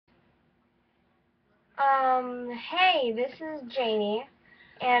Hey, this is Janie,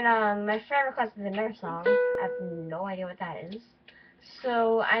 and my friend requested another song. I have no idea what that is.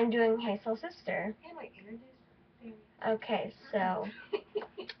 So I'm doing Hey Soul Sister. Okay, so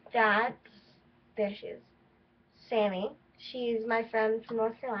that's, there she is, Sammy. She's my friend from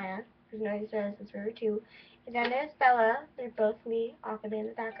North Carolina, who's known each other since we were 2. And then there's Bella. They're both me, awkwardly in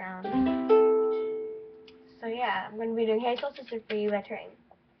the background. So yeah, I'm going to be doing Hey Soul Sister for you by train.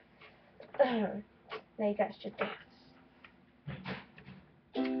 Now you guys should dance.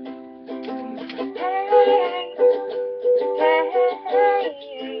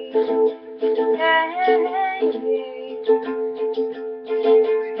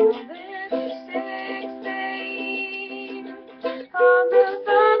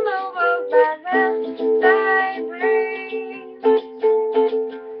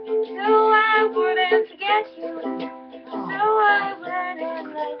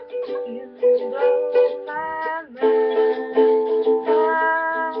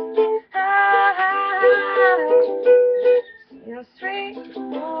 You're sweet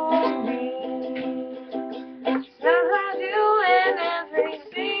for me. Love you in every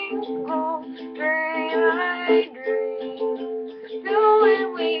single dream I dream. Knowing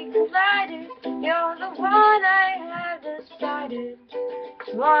we collided, you're the one I have decided.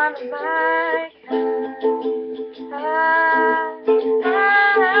 One of my kind.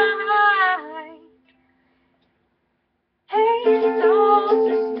 Hey, soul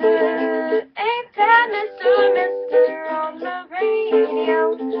sister, ain't that Mr. on the radio?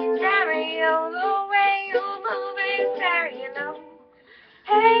 Stereo, the way you move is stereo.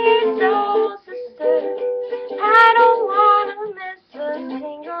 Hey, soul sister, I don't wanna miss a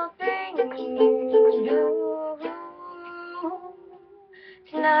single thing you do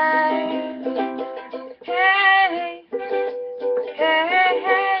tonight. Hey, hey, hey,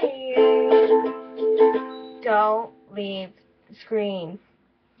 hey. Don't leave the screen.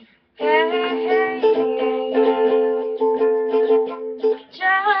 Hey, hey, hey.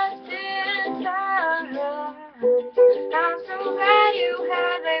 Just in time. I'm so glad you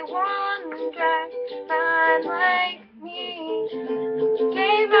have a one track mind like me.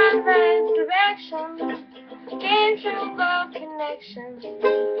 Gave my life direction, gave true love connection.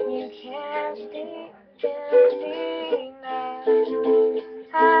 You can't stay deny.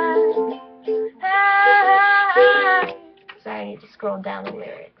 Sorry, I need to scroll down the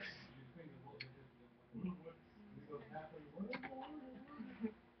lyrics.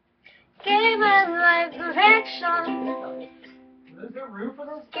 Gave my life direction.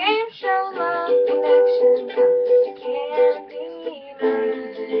 Game show love connection. You can't be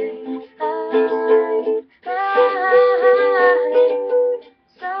mine.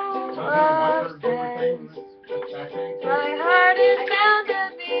 So obsessed. My heart is bound to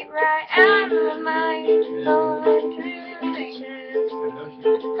beat right out of my own chest.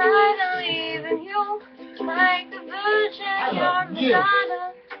 I believe in you like the Virgin, you're Madonna,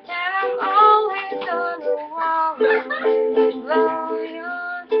 and I'm always gonna want to blow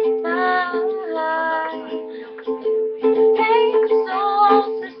your mind. Hey, soul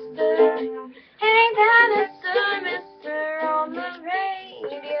sister, ain't that Mr. on the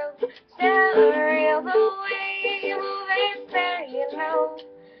radio? Stereo, the way you move is there, you know.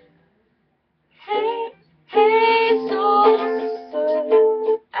 Hey, hey, soul sister,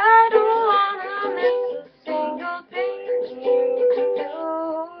 I don't wanna miss a single thing you do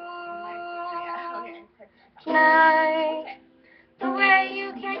tonight. The way you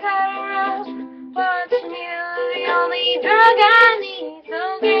can cut around, watching you, the only drug I need. So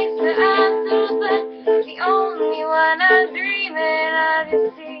gangsta, I'm so glad, the only one I'm dreaming of. You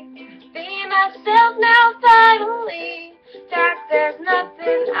see, be myself now finally. Jack, there's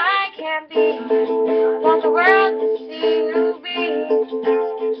nothing I can't be. Want the world to see you be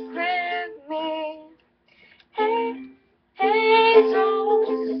with me. Hey, hey, soul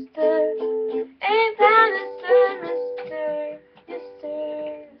sister, ain't that Mr.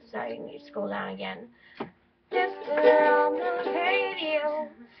 Sorry, you need to scroll down again. Mister on the radio,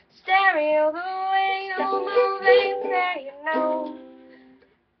 stereo, the way you move ain't there, you know.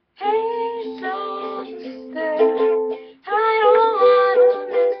 Hey, soul sister, I don't wanna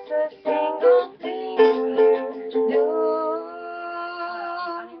miss a single thing you do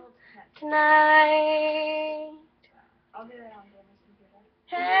tonight.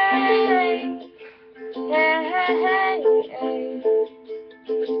 Hey, hey, hey, hey, hey,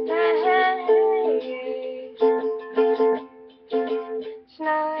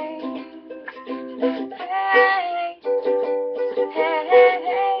 tonight. Hey,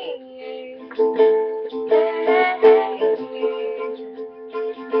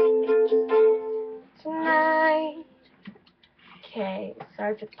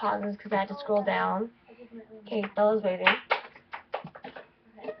 Sorry for the pauses because I had to scroll down. Okay, Bella's waiting.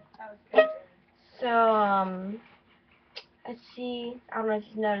 So, let's see. I don't know if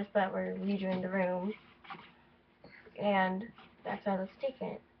you've noticed, but we're redoing the room. And that's how it's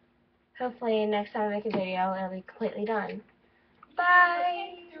taken. Hopefully, next time I make a video, it'll be completely done.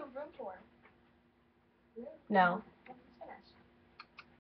 Bye! No.